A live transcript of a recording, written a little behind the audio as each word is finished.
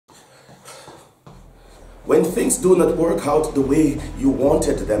When things do not work out the way you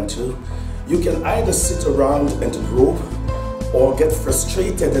wanted them to, you can either sit around and grope, or get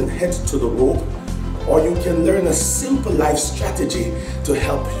frustrated and head to the rope, or you can learn a simple life strategy to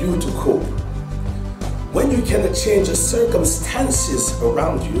help you to cope. When you cannot change the circumstances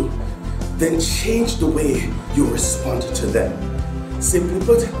around you, then change the way you respond to them. Simply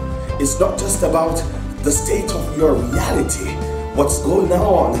put, it's not just about the state of your reality, what's going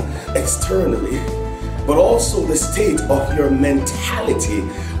on externally, but also the state of your mentality,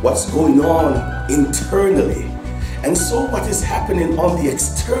 what's going on internally. And so what is happening on the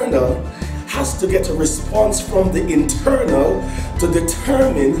external has to get a response from the internal to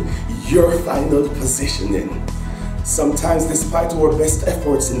determine your final positioning. Sometimes, despite our best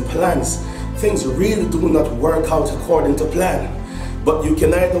efforts and plans, things really do not work out according to plan. But you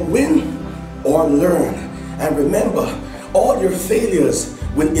can either win or learn. And remember, all your failures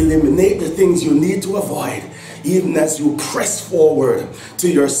will eliminate the things you need to avoid, even as you press forward to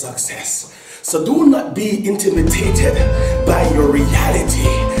your success. So do not be intimidated by your reality.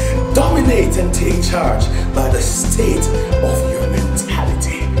 Dominate and take charge by the